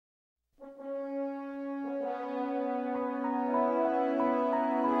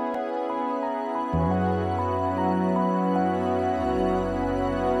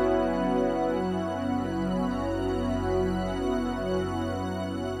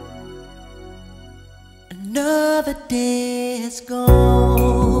Another day is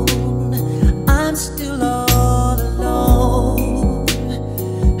gone, I'm still all alone.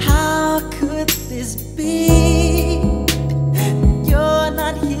 How could this be? You're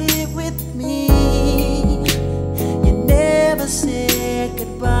not here with me. You never said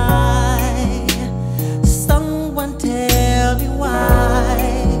goodbye. Someone tell me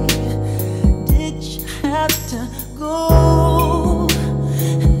why did you have to go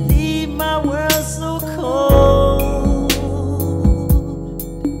and leave my world so cold?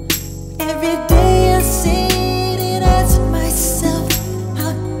 Every day I sit and ask myself,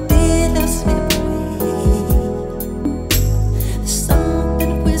 how did I slip away?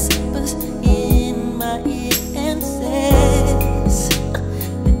 Something whispers in my ear and says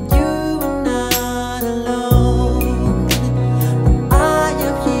that you are not alone. I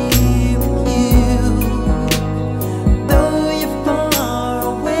am here with you, though you're far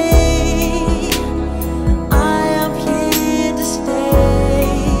away. I am here to stay,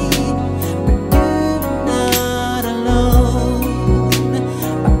 but you're not alone.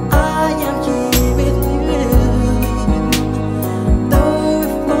 I am here with you, though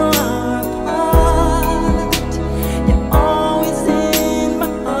we're far apart. You're always in my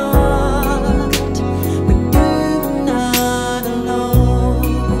heart, but you're not alone.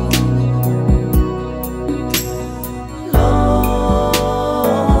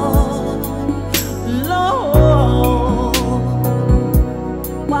 Lord,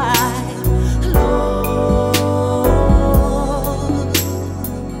 why, Lord?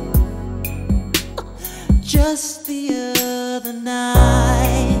 Just the other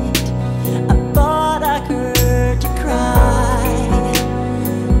night, I thought I heard you cry,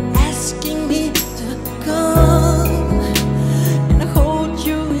 asking me to come and hold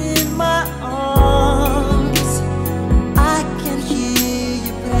you in my arms. I can hear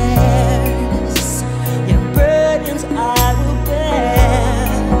your prayers, your burdens I will bear.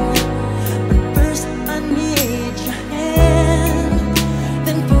 But first I need your hand,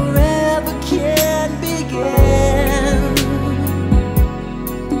 then forever can begin.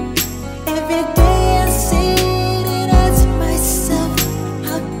 Every day I sit and ask myself,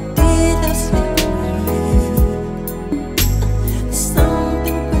 how did I slip away?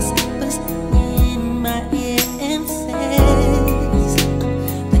 Something whispers in my ear and says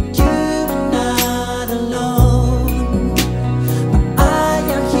that you're not alone. But I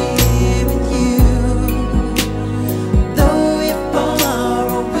am here with you, though you're far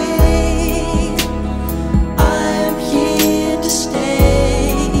away. I am here to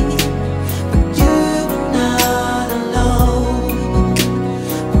stay, but you're not alone.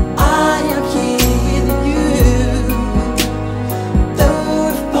 I am here with you, though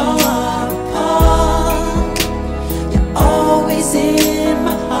we're far apart. You're always in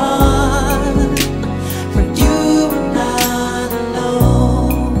my heart, for you are not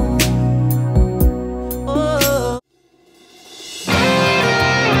alone. Oh.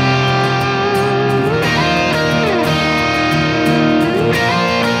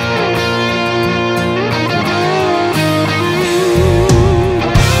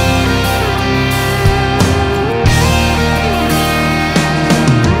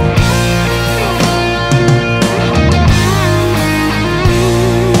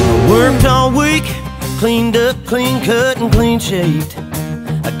 Worked all week, cleaned up, clean cut, and clean shaved.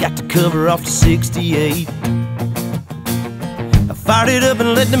 I got to cover off to 68. I fired it up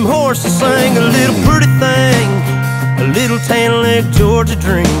and let them horses sing a little pretty thing, a little tan leg Georgia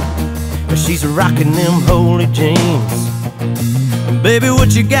dream. But she's rocking them holy jeans. And baby,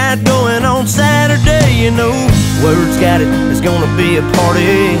 what you got going on Saturday? You know, word's got it, there's gonna be a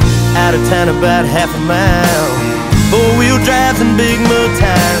party out of town about half a mile. Four-wheel drives and big mud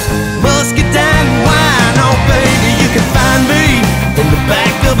tires, muscadine and wine. Oh baby, you can find me in the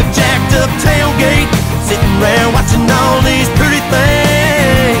back of a jacked up tailgate, sitting around watching all these pretty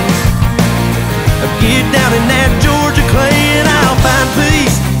things. Get down in that Georgia clay and I'll find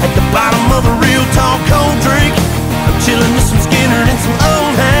peace at the bottom of a real tall cold drink. I'm chilling with some Skinner and some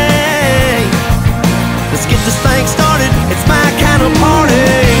old hay. Let's get this thing started, it's my kind of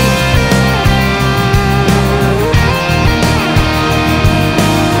party.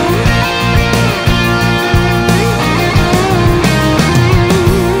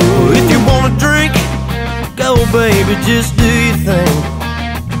 Baby, just do your thing,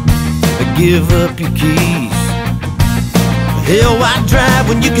 give up your keys. Hell, why drive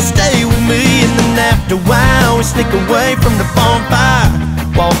when you can stay with me? And then after a while we sneak away from the bonfire,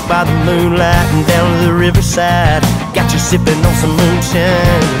 walk by the moonlight and down to the riverside. Got you sipping on some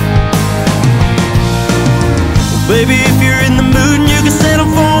moonshine. Well, baby, if you're in the mood and you can settle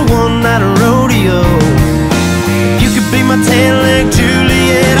for one night of rodeo,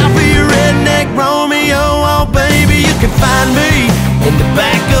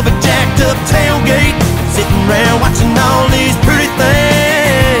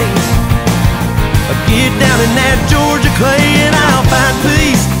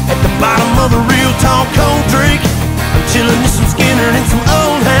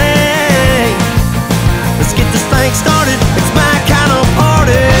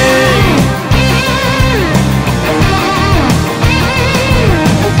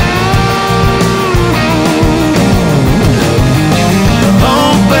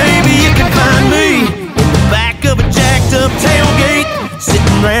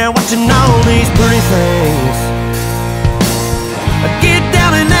 watching all these pretty things. I get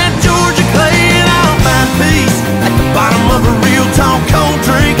down in that Georgia clay and I'll find peace at the bottom of a real tall cold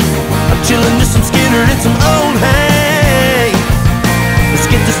drink. I'm chilling to some Skinner and some old hay. Let's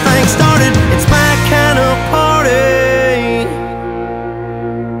get this thing started, it's my kind of party.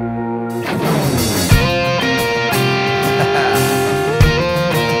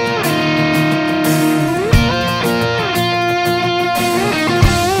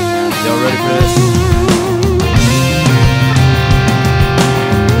 Y'all ready for this?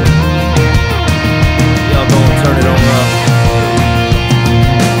 Y'all gonna turn it on up.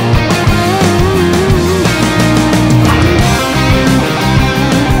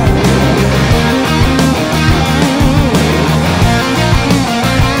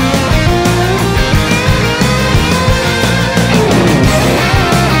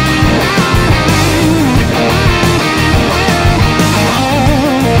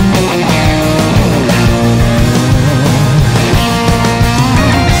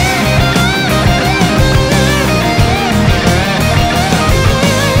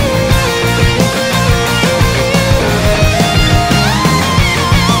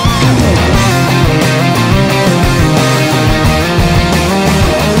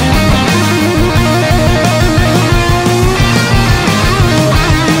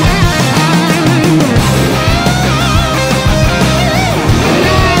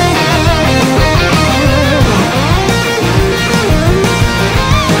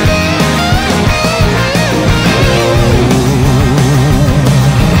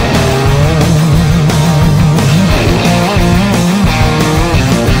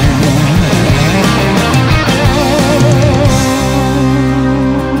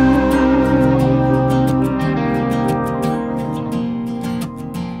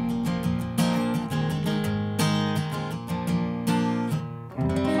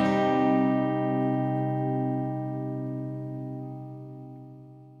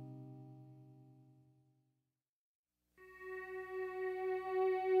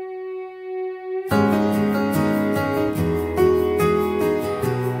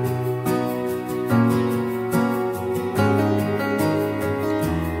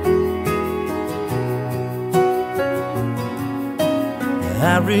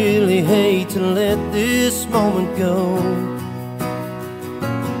 I really hate to let this moment go.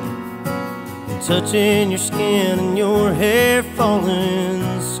 And touching your skin and your hair falling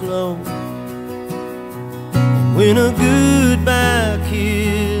slow. When a goodbye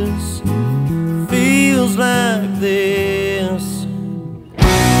kiss feels like this.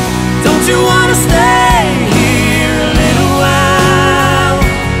 Don't you wanna stay here a little while?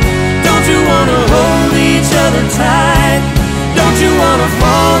 Don't you wanna hold each other tight? Don't you wanna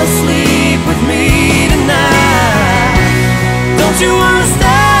fall asleep with me tonight? Don't you wanna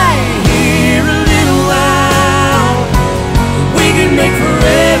stay here a little while? We can make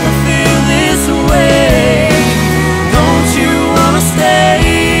forever feel this way. Don't you wanna stay?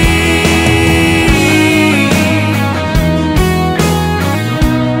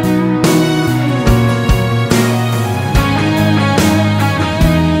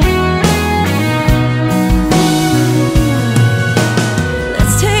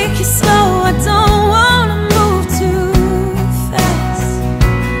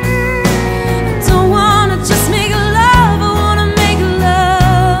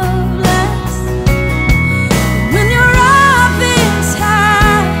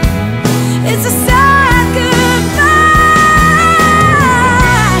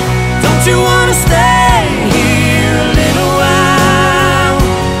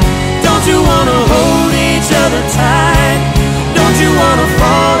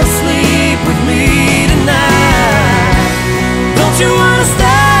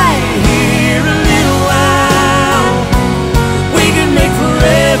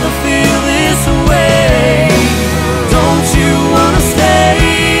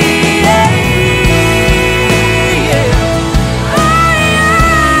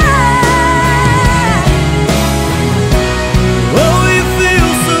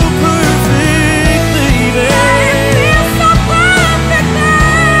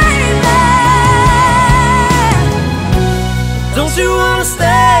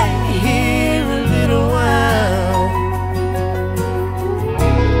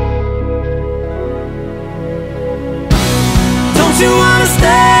 Don't you wanna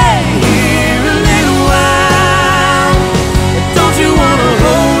stay here a little while? Don't you wanna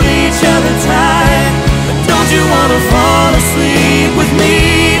hold each other tight? Don't you wanna fall asleep with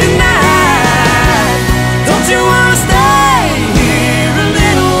me tonight? Don't you wanna stay here a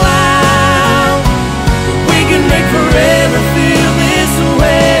little while? We can make forever feel this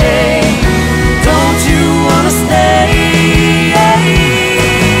way.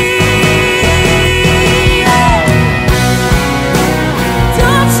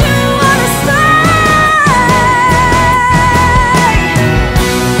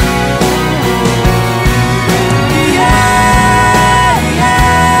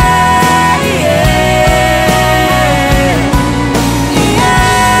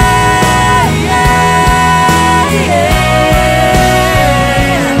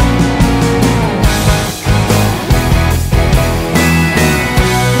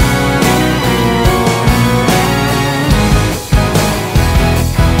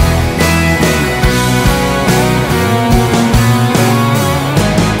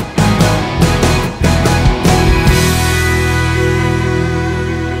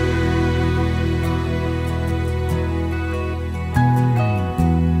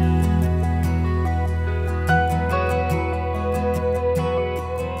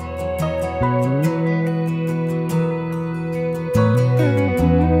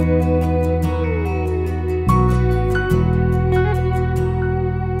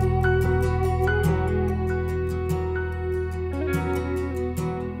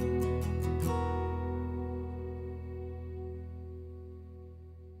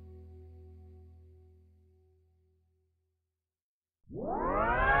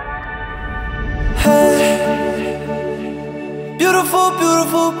 Beautiful,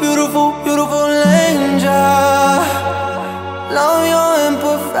 beautiful, beautiful, beautiful angel. Love your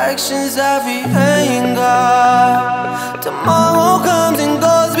imperfections, every anger. Tomorrow comes and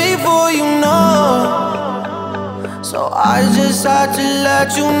goes before you know. So I just had to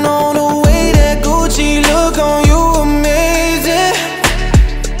let you know the way that Gucci look on you amazing.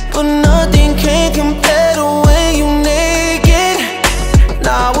 But nothing can compare to when you naked.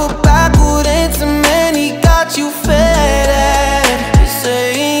 Now we're backward and cement, he got you faded. You're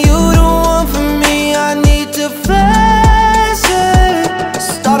saying you the one for me, I need to face it.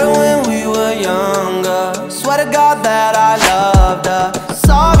 Started when we were younger, swear to God that I loved her.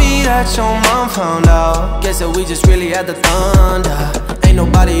 Sorry that your mom found out, guess that we just really had the thunder. Ain't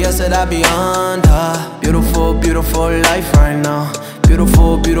nobody else that I be under. Beautiful, beautiful life right now.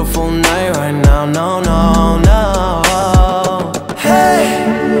 Beautiful, beautiful night right now. No, no, no. Hey,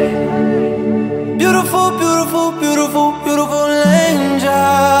 beautiful, beautiful, beautiful, beautiful angel.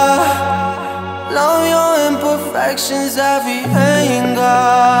 Love your imperfections, every anger.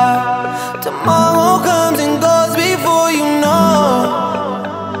 Tomorrow comes and goes before you know.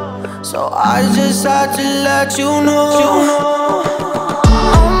 So I just had to let you know.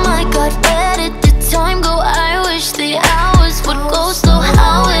 Oh my God, where did the time go? I wish the hours would go slow.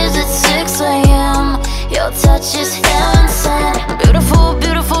 How is it 6 AM? Your touch is heaven sent. Beautiful,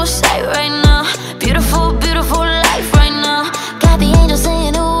 beautiful sight right now. Beautiful, beautiful life right now. Got the angels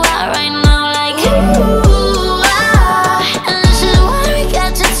saying ooh ah right now, like ooh ah. And this is why we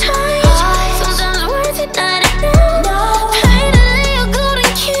got to touch. Sometimes words are not enough. Painted in your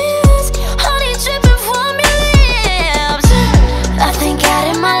golden kiss, honey dripping from your lips. I thank God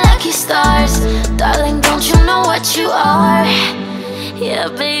in my lucky stars, darling. Don't you know what you are? Yeah,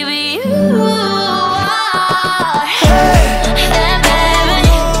 baby.